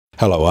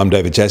Hello, I'm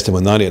David Chaston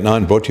with 90 at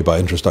 9, brought to you by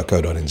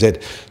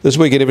interest.co.nz. This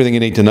week at Everything You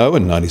Need to Know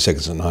in 90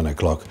 seconds at 9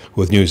 o'clock,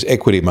 with news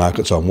equity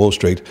markets on Wall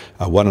Street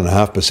are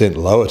 1.5%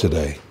 lower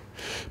today.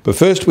 But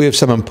first, we have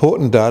some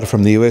important data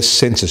from the US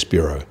Census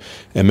Bureau.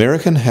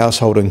 American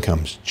household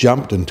incomes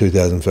jumped in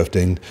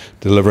 2015,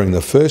 delivering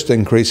the first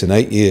increase in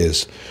 8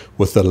 years,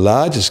 with the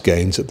largest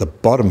gains at the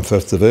bottom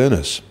fifth of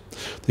earners.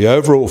 The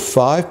overall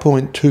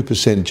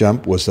 5.2%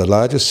 jump was the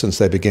largest since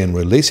they began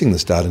releasing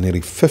this data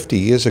nearly 50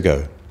 years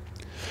ago.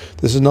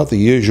 This is not the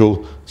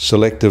usual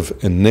selective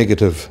and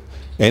negative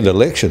and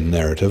election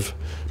narrative,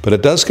 but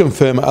it does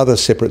confirm other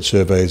separate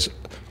surveys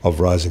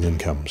of rising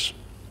incomes.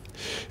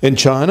 In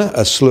China,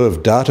 a slew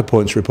of data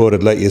points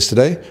reported late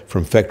yesterday,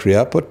 from factory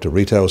output to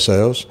retail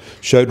sales,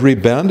 showed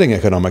rebounding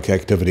economic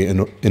activity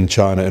in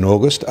China in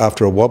August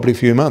after a wobbly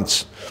few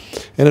months.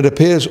 And it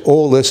appears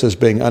all this is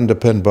being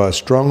underpinned by a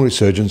strong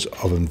resurgence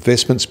of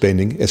investment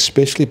spending,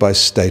 especially by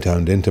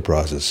state-owned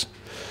enterprises.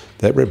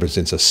 That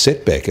represents a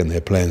setback in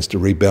their plans to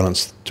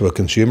rebalance to a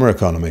consumer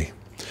economy.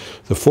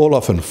 The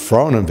fall-off in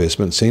foreign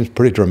investment seems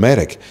pretty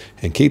dramatic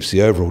and keeps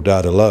the overall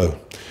data low.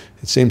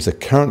 It seems the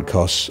current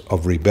costs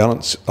of the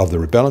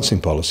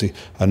rebalancing policy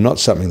are not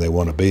something they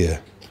want to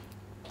bear.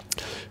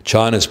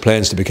 China's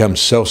plans to become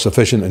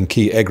self-sufficient in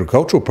key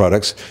agricultural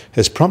products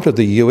has prompted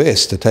the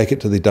US to take it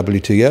to the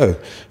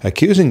WTO,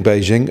 accusing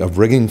Beijing of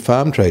rigging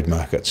farm trade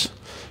markets.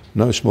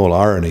 No small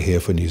irony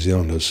here for New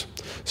Zealanders.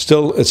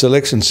 Still, it's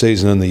election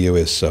season in the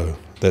US, so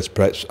that's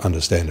perhaps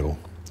understandable.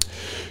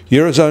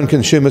 Eurozone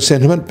consumer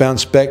sentiment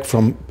bounced back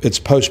from its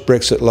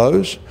post-Brexit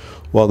lows.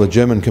 While the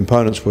German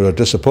components were a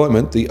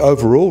disappointment, the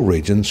overall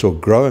region saw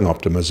growing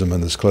optimism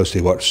in this closely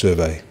watched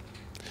survey.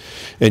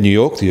 In New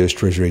York, the US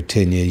Treasury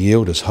 10-year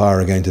yield is higher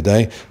again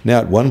today, now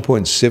at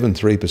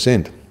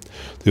 1.73%.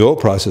 The oil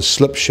price has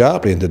slipped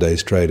sharply in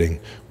today's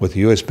trading, with the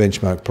US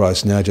benchmark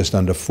price now just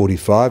under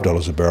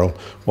 $45 a barrel,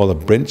 while the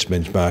Brent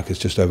benchmark is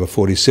just over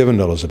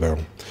 $47 a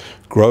barrel.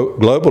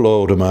 Global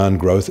oil demand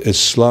growth is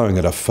slowing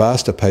at a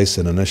faster pace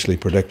than initially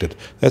predicted.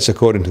 That's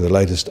according to the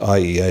latest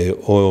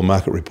IEA oil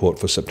market report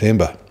for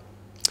September.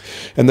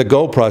 And the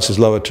gold price is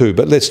lower too,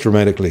 but less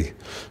dramatically,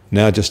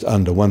 now just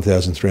under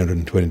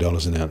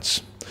 $1,320 an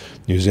ounce.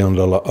 New Zealand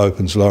dollar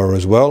opens lower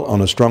as well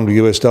on a stronger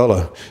US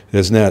dollar. It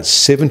is now at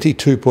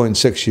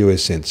 72.6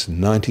 US cents,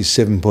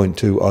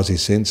 97.2 Aussie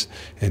cents,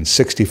 and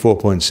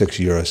 64.6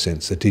 Euro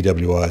cents. The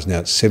TWI is now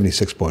at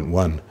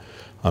 76.1.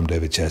 I'm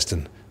David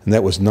Chaston, and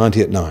that was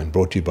 90 at 9,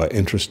 brought to you by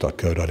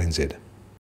interest.co.nz.